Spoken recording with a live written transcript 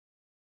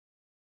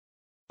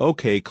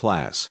Okay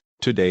class,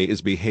 today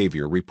is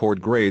behavior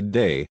report grade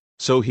day,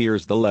 so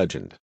here's the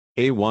legend.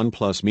 A1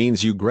 plus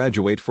means you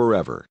graduate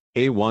forever,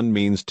 A1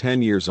 means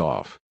 10 years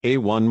off,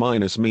 A1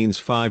 minus means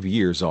 5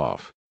 years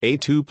off,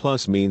 A2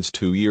 plus means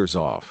 2 years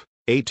off,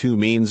 A2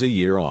 means a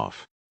year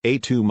off,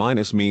 A2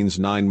 minus means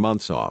 9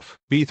 months off,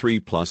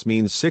 B3 plus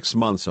means 6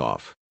 months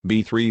off,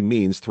 B3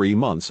 means 3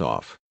 months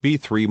off,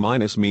 B3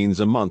 minus means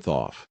a month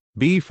off,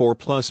 B4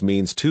 plus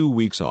means 2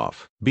 weeks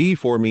off,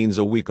 B4 means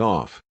a week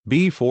off,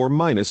 B4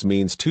 minus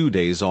means 2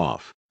 days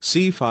off,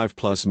 C5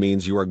 plus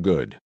means you are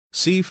good,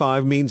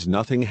 C5 means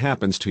nothing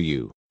happens to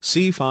you,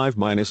 C5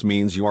 minus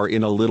means you are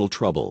in a little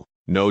trouble,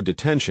 no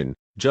detention,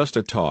 just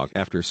a talk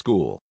after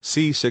school.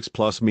 C6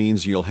 plus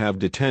means you'll have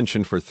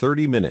detention for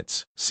 30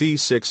 minutes,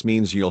 C6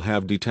 means you'll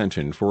have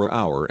detention for an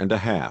hour and a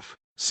half.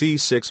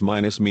 C6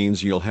 minus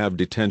means you'll have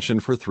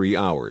detention for 3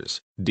 hours.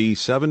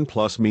 D7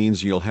 plus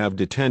means you'll have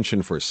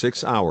detention for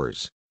 6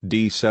 hours.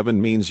 D7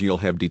 means you'll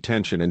have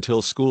detention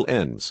until school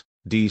ends.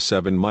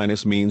 D7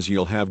 minus means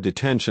you'll have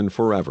detention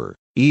forever.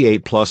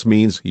 E8 plus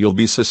means you'll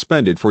be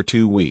suspended for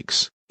 2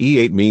 weeks.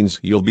 E8 means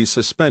you'll be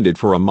suspended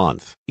for a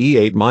month.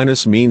 E8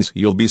 minus means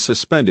you'll be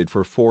suspended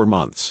for 4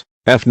 months.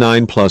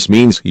 F9 plus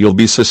means you'll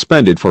be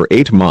suspended for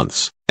 8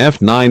 months.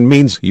 F9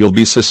 means you'll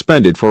be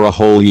suspended for a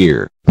whole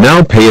year.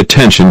 Now pay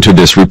attention to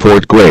this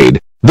report grade.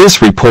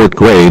 This report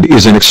grade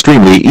is an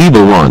extremely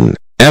evil one.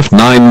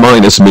 F9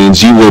 minus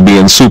means you will be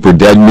in super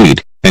dead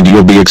meat, and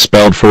you'll be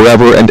expelled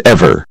forever and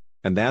ever.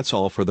 And that's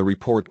all for the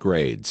report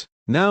grades.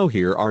 Now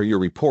here are your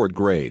report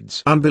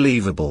grades.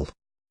 Unbelievable.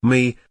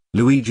 Me,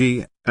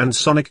 Luigi, and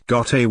Sonic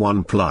got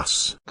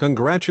A1+.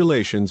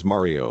 Congratulations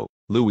Mario,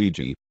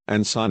 Luigi,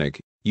 and Sonic.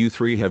 You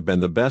 3 have been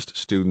the best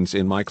students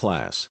in my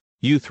class.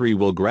 You 3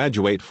 will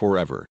graduate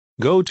forever.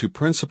 Go to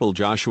Principal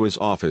Joshua's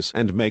office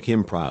and make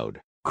him proud.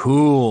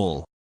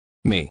 Cool.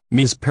 Me,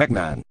 Ms.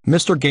 Pac-Man,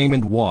 Mr. Game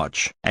 &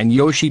 Watch, and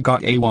Yoshi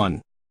got A1.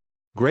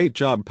 Great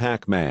job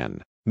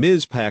Pac-Man,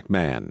 Ms.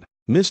 Pac-Man,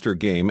 Mr.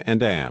 Game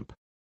and Amp.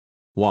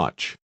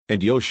 Watch,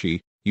 and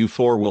Yoshi, you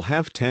 4 will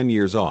have 10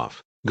 years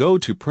off. Go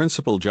to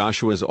Principal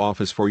Joshua's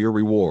office for your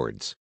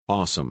rewards.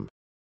 Awesome.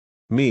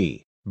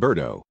 Me,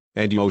 Birdo,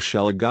 and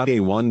Yoshella got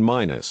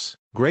A1-.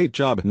 Great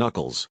job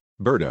Knuckles,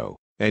 Birdo,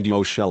 and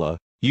Yoshella,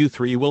 you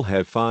 3 will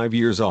have 5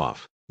 years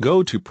off.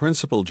 Go to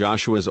Principal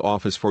Joshua's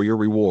office for your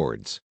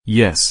rewards.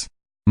 Yes.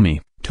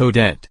 Me,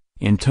 Toadette,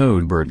 and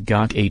Toadbird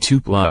got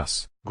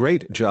A2+.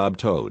 Great job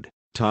Toad,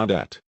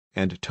 Toadette,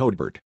 and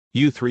Toadbird,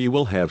 you 3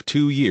 will have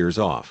 2 years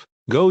off.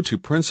 Go to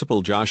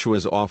Principal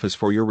Joshua's office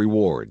for your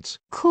rewards.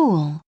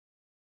 Cool.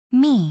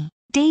 Me,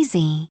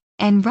 Daisy,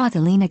 and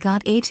Rosalina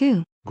got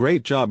A2.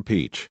 Great job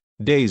Peach,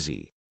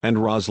 Daisy, and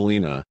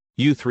Rosalina,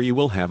 you 3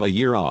 will have a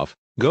year off.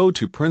 Go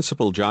to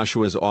Principal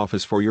Joshua's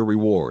office for your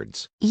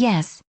rewards.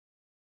 Yes.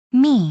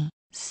 Me,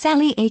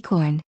 Sally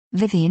Acorn,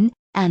 Vivian,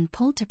 and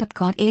Polterpup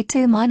got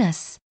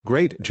A2-.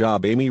 Great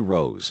job Amy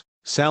Rose,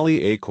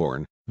 Sally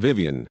Acorn,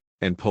 Vivian,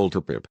 and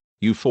Polterpup,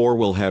 you 4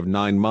 will have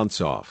 9 months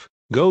off.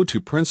 Go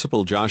to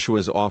Principal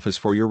Joshua's office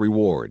for your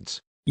rewards.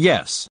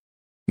 Yes.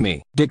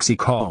 Me, Dixie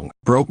Kong,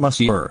 Broke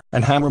Monsieur,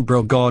 and Hammer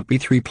Bro got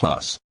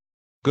B3+.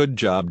 Good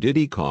job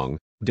Diddy Kong,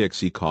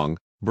 Dixie Kong,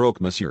 Broke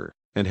Monsieur,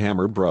 and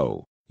Hammer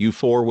Bro. You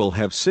 4 will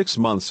have 6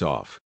 months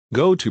off.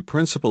 Go to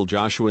Principal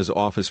Joshua's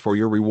office for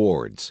your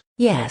rewards.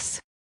 Yes.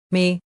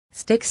 Me,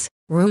 Styx,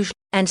 Rouge,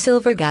 and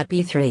Silver got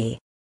B3.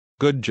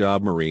 Good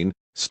job Marine,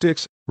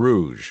 Styx,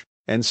 Rouge,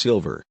 and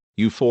Silver.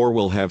 You 4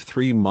 will have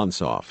 3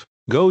 months off.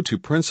 Go to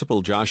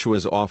Principal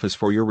Joshua's office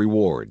for your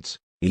rewards.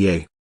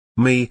 Yay.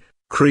 Me,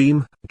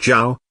 Cream,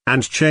 Jow,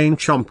 and Chain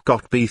Chomp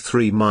got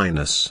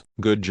B3-.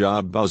 Good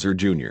job Bowser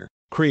Jr.,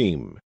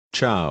 Cream,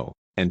 Chow,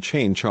 and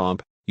Chain Chomp.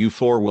 You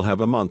 4 will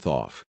have a month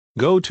off.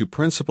 Go to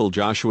Principal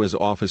Joshua's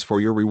office for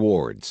your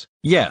rewards.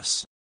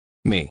 Yes.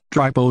 Me,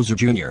 Dry Bowser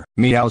Jr.,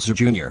 Meowser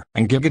Jr.,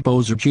 and Giga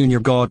Bowser Jr.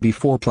 got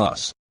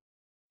B4+.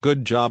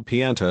 Good job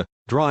Pianta,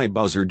 Dry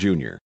Bowser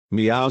Jr.,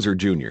 Meowser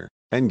Jr.,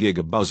 and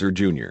Giga Bowser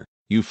Jr.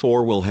 You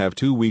 4 will have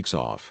 2 weeks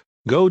off.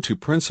 Go to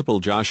Principal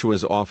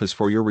Joshua's office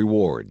for your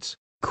rewards.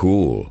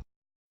 Cool.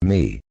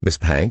 Me, Miss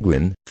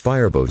Penguin,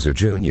 Fire Bowser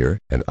Jr.,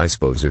 and Ice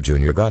Bowser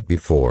Jr. got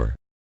B4.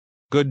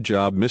 Good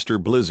job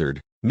Mr.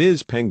 Blizzard,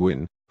 Ms.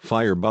 Penguin,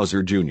 Fire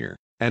Bowser Jr.,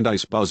 and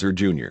Ice Bowser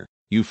Jr.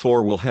 You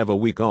 4 will have a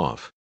week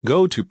off.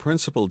 Go to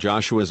Principal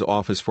Joshua's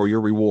office for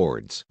your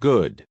rewards.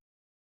 Good.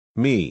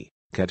 Me,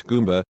 Cat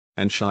Goomba,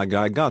 and Shy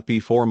Guy got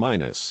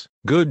B4-.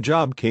 Good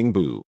job King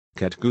Boo,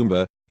 Cat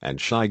Goomba, and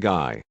Shy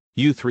Guy.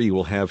 You 3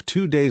 will have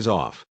 2 days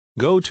off.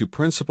 Go to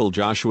Principal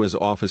Joshua's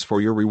office for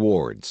your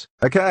rewards.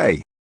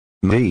 Okay.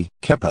 Me,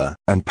 Kepper,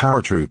 and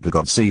Paratrooper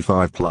got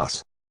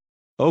C5+.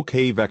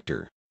 Okay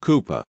Vector,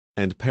 Koopa,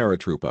 and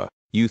Paratrooper,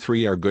 you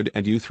 3 are good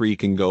and you 3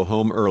 can go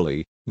home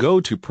early.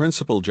 Go to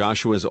Principal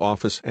Joshua's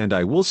office and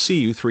I will see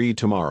you 3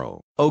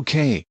 tomorrow.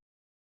 Okay.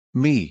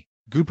 Me,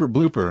 Gooper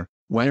Blooper,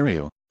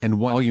 Wario, and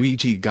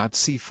Waluigi got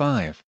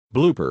C5.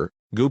 Blooper,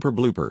 Gooper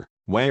Blooper,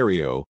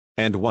 Wario,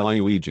 and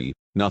Waluigi,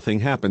 nothing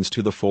happens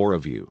to the 4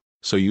 of you,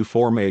 so you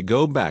 4 may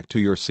go back to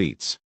your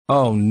seats.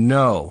 Oh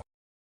no.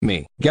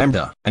 Me,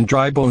 Gamda, and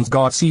Dry Bones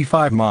got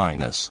C5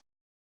 minus.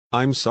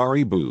 I'm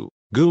sorry Boo,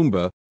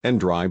 Goomba, and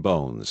Dry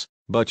Bones,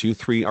 but you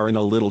three are in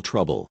a little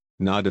trouble.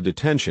 Not a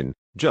detention,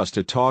 just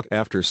a talk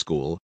after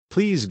school.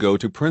 Please go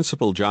to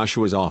Principal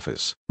Joshua's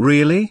office.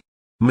 Really?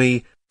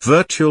 Me,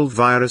 Virtual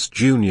Virus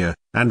Jr.,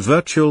 and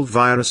Virtual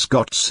Virus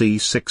got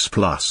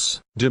C6+.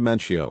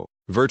 Dementio,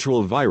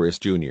 Virtual Virus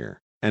Jr.,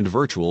 and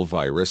Virtual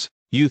Virus,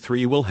 you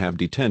three will have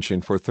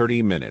detention for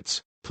 30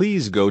 minutes.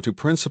 Please go to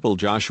Principal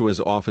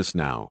Joshua's office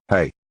now.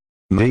 Hey.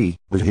 Me,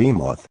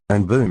 Behemoth,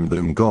 and Boom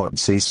Boom got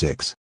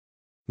C6.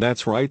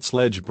 That's right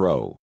Sledge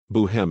Bro,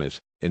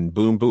 Behemoth, and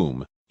Boom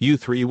Boom, you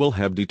three will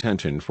have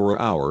detention for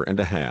an hour and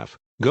a half.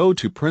 Go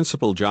to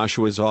Principal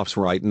Joshua's office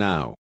right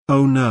now.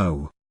 Oh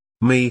no.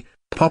 Me,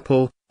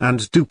 Popple, and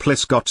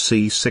Dupless got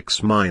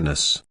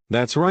C6-.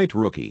 That's right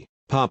Rookie,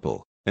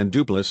 Popple, and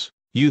Dupless,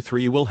 you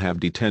three will have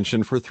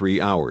detention for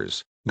 3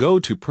 hours. Go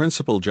to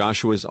Principal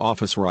Joshua's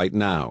office right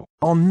now.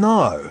 Oh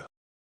no.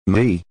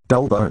 Me,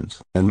 Dull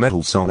Bones, and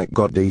Metal Sonic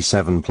got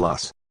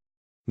D7+.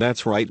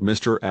 That's right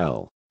Mr.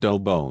 L, Dull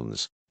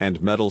Bones,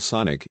 and Metal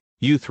Sonic,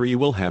 you three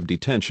will have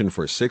detention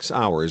for 6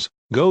 hours.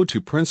 Go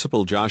to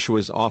Principal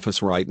Joshua's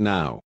office right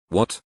now.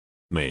 What?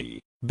 Me,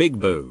 Big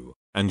Boo,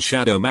 and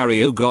Shadow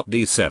Mario got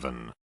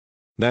D7.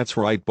 That's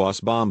right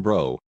Boss Bomb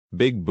Bro,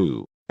 Big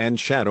Boo, and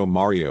Shadow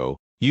Mario,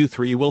 you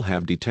three will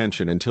have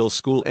detention until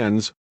school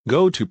ends.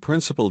 Go to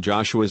Principal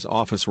Joshua's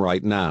office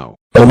right now.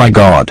 Oh my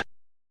god.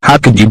 How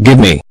could you give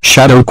me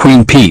Shadow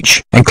Queen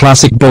Peach and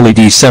Classic Bully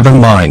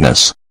D7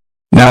 minus?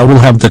 Now we'll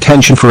have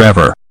detention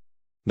forever.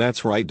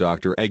 That's right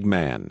Dr.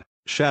 Eggman,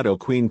 Shadow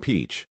Queen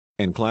Peach,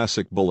 and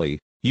Classic Bully,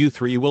 you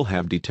three will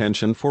have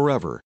detention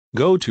forever.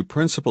 Go to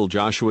Principal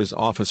Joshua's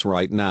office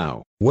right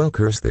now. Well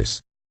curse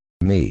this.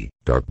 Me,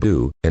 Dark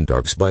Boo, and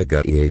Dark Spike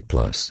got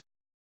E8+.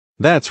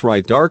 That's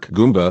right Dark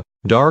Goomba,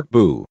 Dark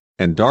Boo,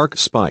 and Dark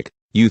Spike,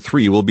 you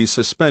three will be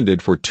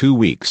suspended for 2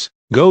 weeks.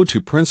 Go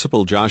to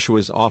Principal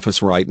Joshua's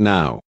office right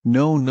now.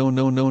 No.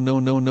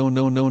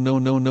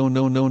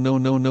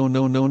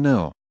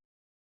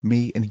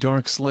 Me and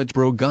Dark Sledge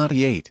Bro got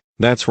E8.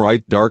 That's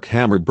right Dark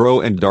Hammer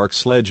Bro and Dark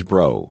Sledge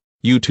Bro,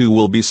 you two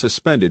will be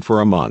suspended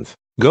for a month.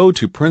 Go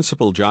to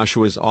Principal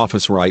Joshua's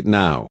office right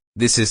now.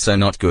 This is so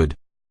not good.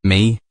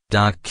 Me,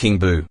 Dark King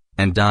Boo,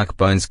 and Dark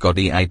Bones got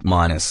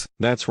E8-.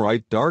 That's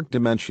right Dark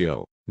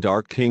Dementio,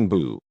 Dark King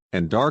Boo,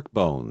 and Dark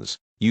Bones,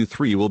 you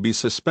three will be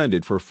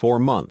suspended for 4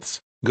 months.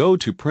 Go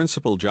to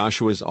Principal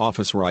Joshua's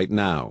office right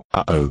now.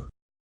 Uh-oh.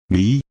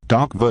 Me,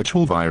 Dark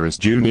Virtual Virus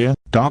Jr.,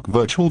 Dark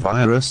Virtual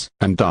Virus,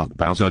 and Dark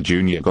Bowser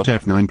Jr. got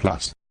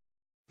F9+.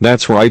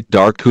 That's right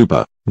Dark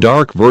Koopa,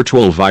 Dark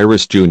Virtual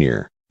Virus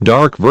Jr.,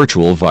 Dark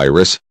Virtual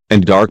Virus,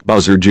 and Dark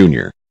Bowser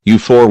Jr., you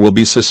four will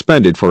be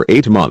suspended for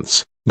 8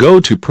 months. Go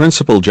to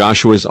Principal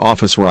Joshua's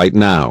office right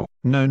now.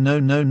 No.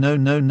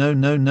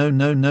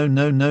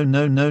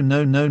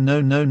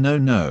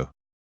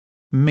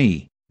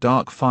 Me,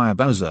 Dark Fire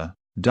Bowser,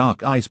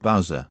 Dark Ice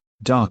Bowser,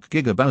 Dark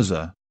Giga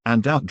Bowser,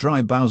 and Dark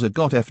Dry Bowser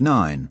got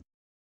F9.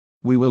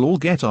 We will all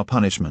get our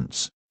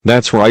punishments.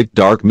 That's right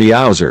Dark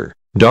Meowser,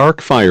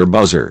 Dark Fire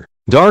Bowser,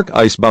 Dark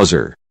Ice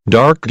Bowser,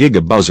 Dark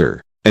Giga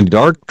Bowser, and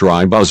Dark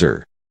Dry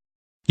Bowser.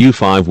 You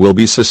 5 will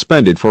be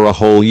suspended for a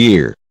whole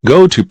year.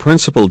 Go to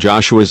Principal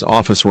Joshua's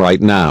office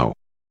right now.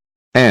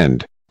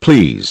 And,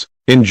 please,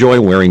 enjoy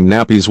wearing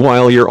nappies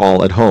while you're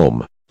all at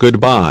home.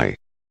 Goodbye.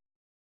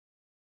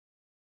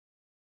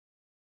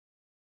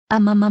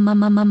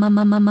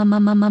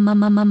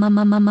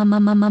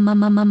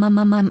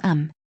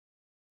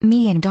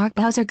 Me and Dark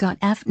Bowser got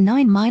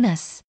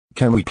F9-.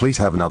 Can we please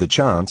have another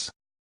chance?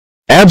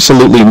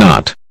 Absolutely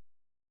not.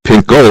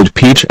 Pink Gold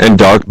Peach and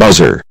Dark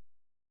Bowser,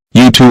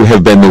 you two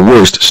have been the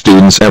worst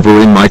students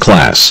ever in my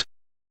class.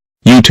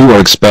 You two are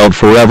expelled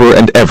forever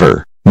and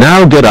ever.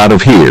 Now get out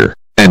of here,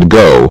 and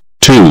go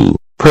to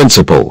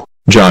Principal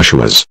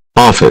Joshua's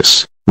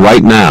office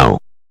right now.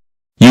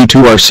 You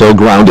two are so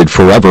grounded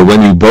forever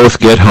when you both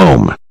get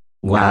home.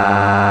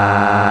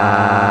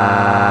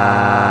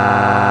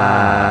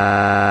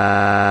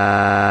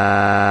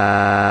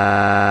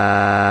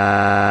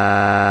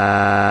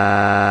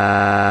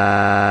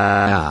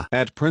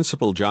 At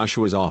Principal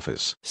Joshua's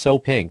office. So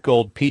Pink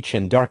Gold Peach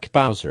and Dark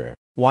Bowser,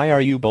 why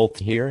are you both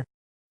here?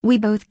 We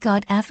both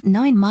got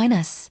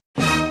F9-.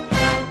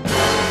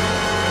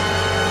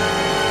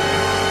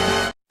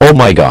 Oh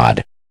my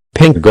god.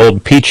 Pink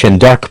Gold Peach and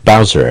Dark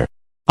Bowser,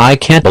 I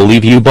can't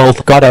believe you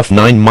both got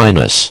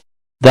F9-.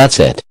 That's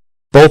it.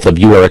 Both of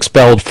you are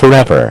expelled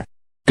forever.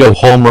 Go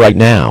home right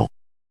now.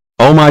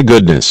 Oh my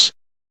goodness.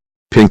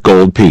 Pink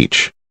Gold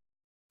Peach,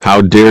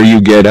 how dare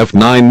you get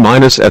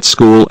F9- at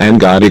school and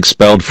got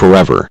expelled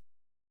forever.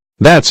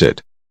 That's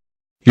it.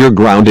 You're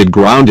grounded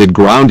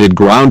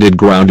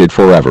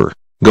forever.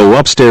 Go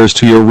upstairs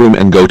to your room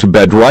and go to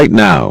bed right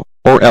now,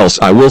 or else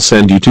I will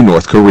send you to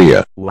North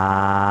Korea.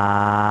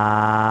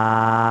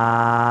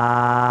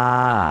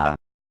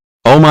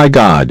 Oh my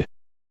god.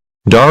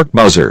 Dark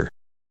Bowser,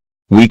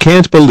 we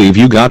can't believe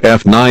you got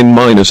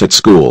F9- at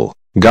school,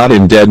 got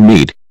in dead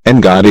meat,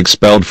 and got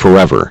expelled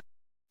forever.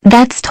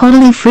 That's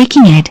totally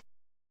freaking it.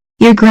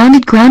 You're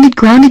grounded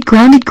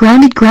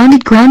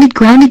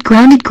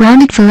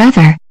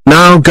forever.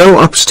 Now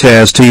go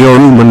upstairs to your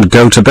room and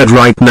go to bed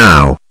right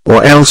now,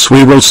 or else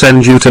we will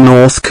send you to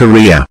North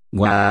Korea.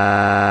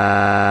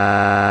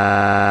 Wow.